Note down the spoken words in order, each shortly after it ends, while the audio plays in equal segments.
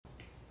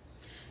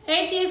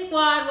Hey Thea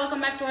Squad,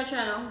 welcome back to our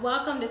channel.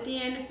 Welcome to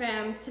Thea and the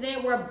Fam. Today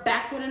we're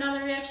back with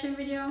another reaction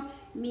video.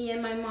 Me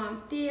and my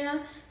mom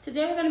Thea.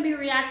 Today we're going to be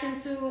reacting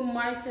to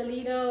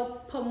Marcelito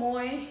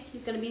Pomoy.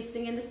 He's going to be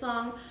singing the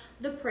song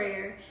The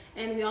Prayer.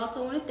 And we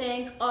also want to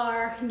thank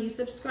our new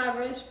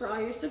subscribers for all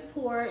your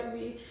support.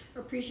 We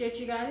appreciate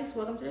you guys.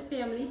 Welcome to the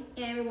family.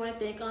 And we want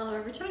to thank all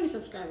our returning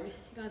subscribers.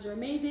 You guys are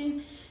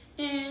amazing.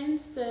 And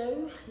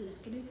so let's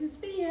get into this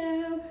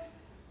video.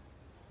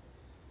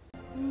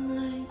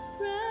 I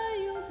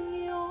pray you'll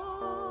be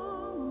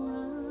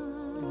alright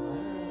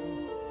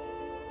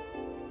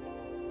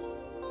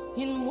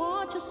and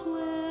watch us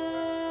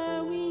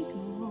where we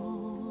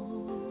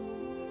go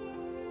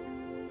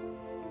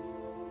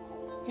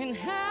and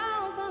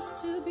help us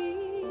to be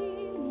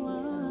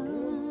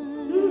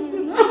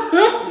one.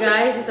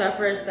 Guys, this is our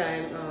first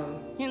time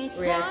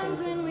reacting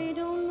to when we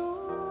don't know.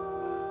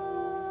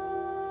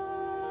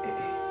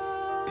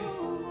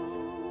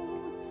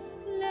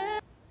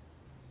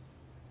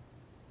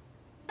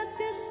 Let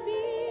this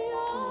be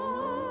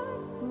our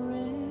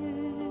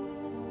prayer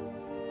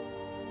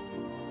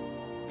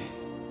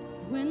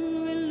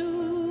when we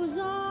lose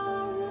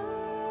our way.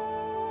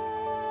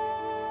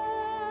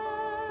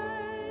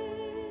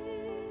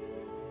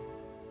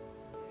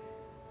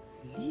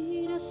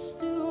 Lead us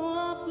to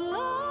a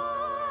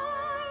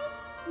place,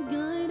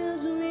 guide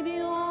us with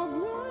your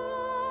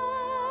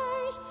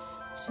grace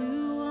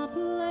to a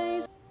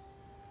place.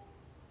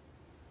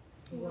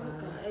 Wow,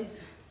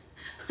 guys.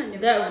 I never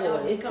that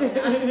thought voice. was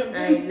coming out. I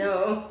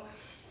know.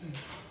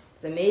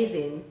 It's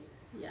amazing.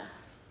 Yeah.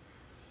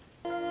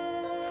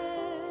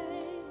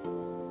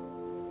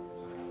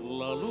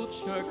 La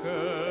luce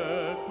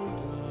che tu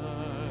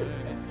dai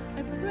I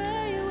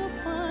pray you will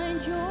find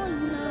your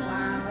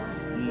love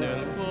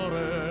nel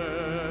cuore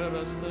He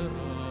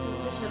resterà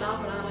switched it off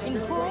and I like and no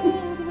break.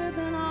 hold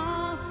within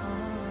our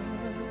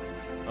heart.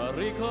 a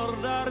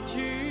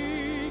ricordarci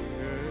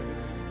che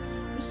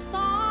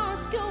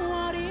Stars go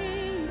out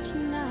each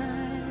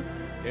night.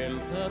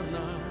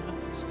 eterna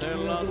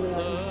stella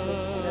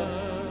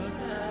sei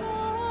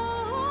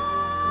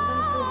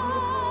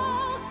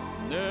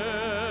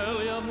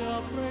nella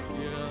mia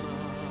preghiera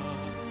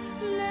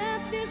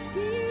Let this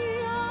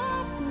be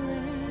our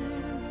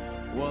prayer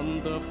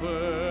quanta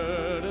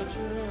fede c'è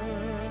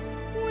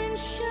when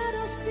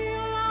shadows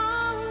fill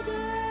our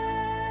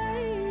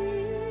day.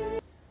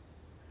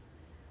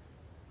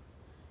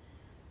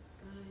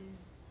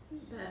 Guys,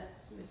 that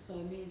was so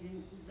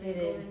amazing. It's like It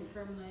going is.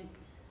 from like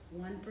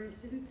one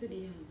person to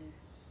the other.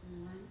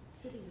 One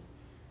to the other.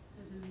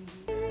 That's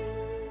amazing.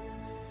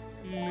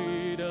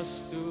 lead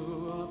us to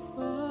a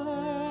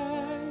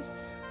place,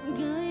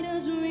 Guide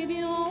us with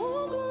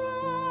your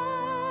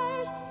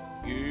grace.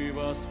 give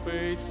us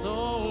faith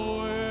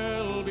so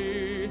we'll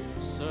be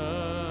saved.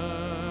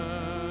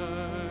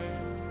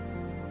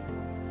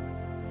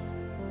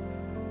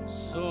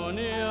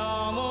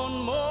 Sogniamo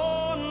un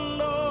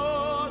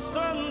mondo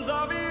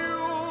senza più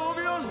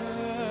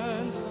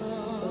violenza,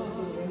 So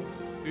soothing.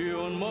 più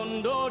un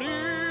mondo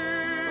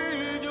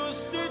di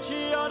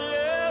giustizia,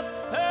 di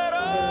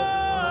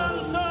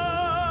speranza.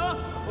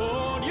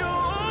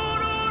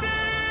 Ognuno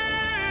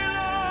dia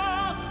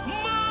la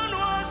mano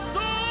a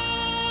sua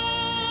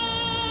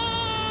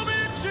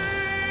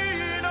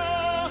vicina,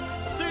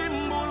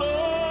 simbolo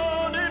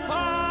di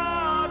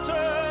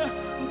pace,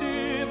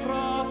 di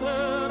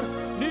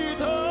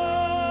fraternità.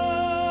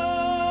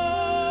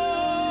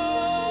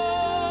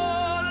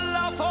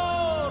 La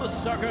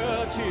forza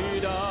che ci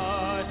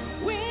dai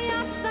We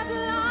ask that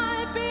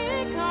life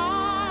be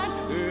kind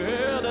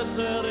ed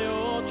essere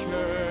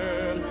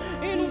ocean,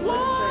 in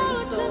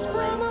waters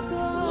from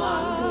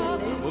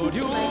above.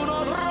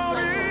 ognuno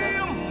trovi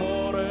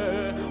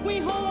amore We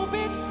hope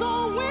it's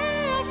so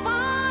we'll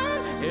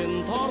find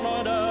intorno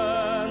e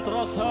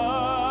dentro sé.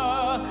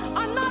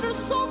 another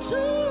soul to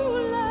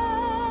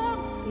love.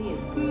 He is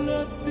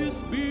Let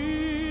this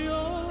be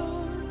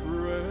our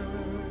prayer,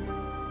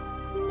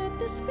 Let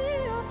this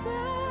be our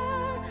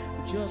prayer,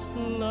 just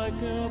like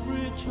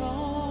every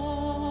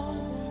child.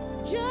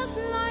 just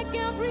like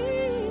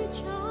every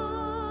child.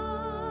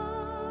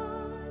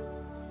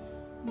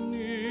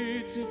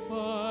 Need to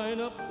find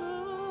a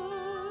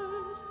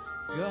place,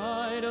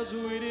 guide us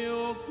with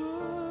your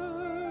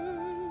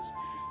grace,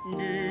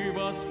 give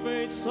us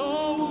faith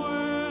so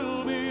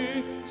we'll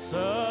be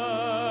saved.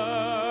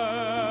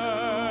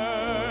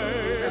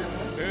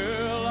 E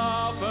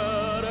la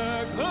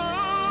fede che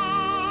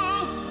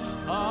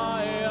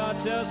hai a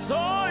te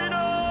soi noi,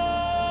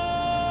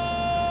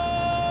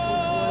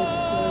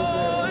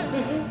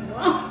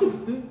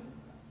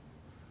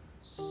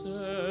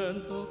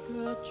 sento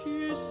che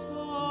ci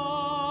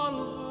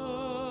salva.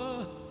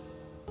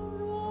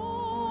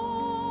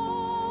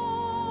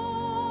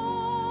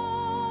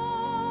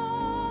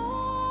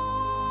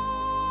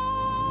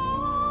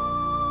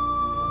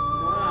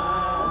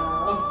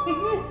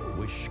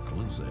 Wish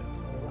exclusive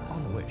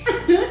on Wish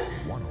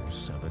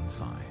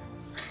 1075.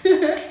 He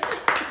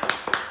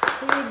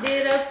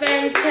did a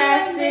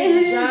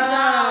fantastic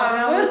job.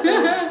 That was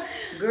so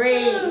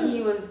great.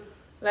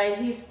 Like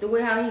the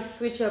way how he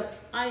switch up.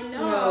 I know. You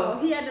know,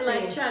 he had to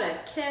like sing. try to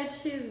catch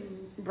his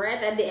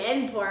breath at the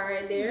end part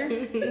right there.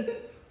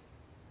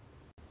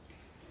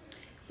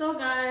 So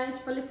guys,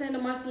 for listening to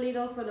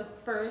Marcelito for the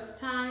first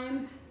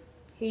time,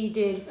 He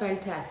did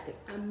fantastic.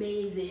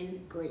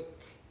 amazing,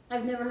 great.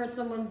 I've never heard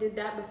someone did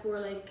that before,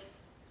 like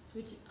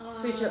switch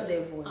Switch up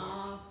their voice.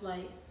 off,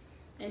 like,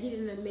 and he did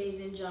an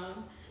amazing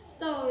job.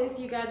 So if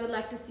you guys would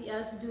like to see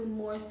us do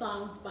more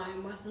songs by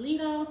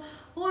Marcelito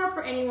or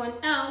for anyone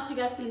else, you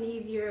guys can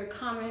leave your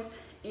comments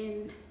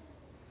in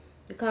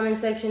The comment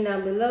section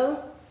down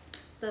below.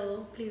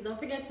 So please don't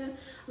forget to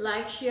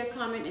like, share,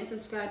 comment, and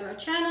subscribe to our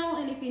channel.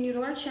 And if you're new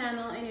to our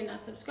channel and you're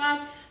not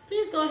subscribed,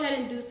 please go ahead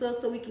and do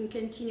so we can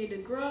continue to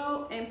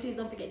grow. And please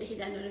don't forget to hit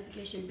that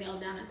notification bell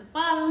down at the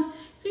bottom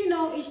so you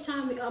know each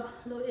time we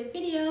upload a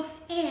video.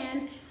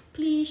 And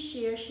please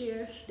share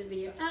the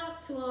video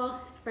out to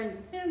all friends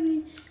and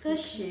family, because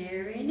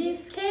sharing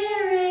is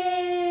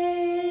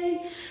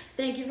caring.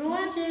 Thank you for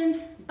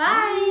watching.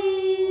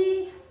 Bye.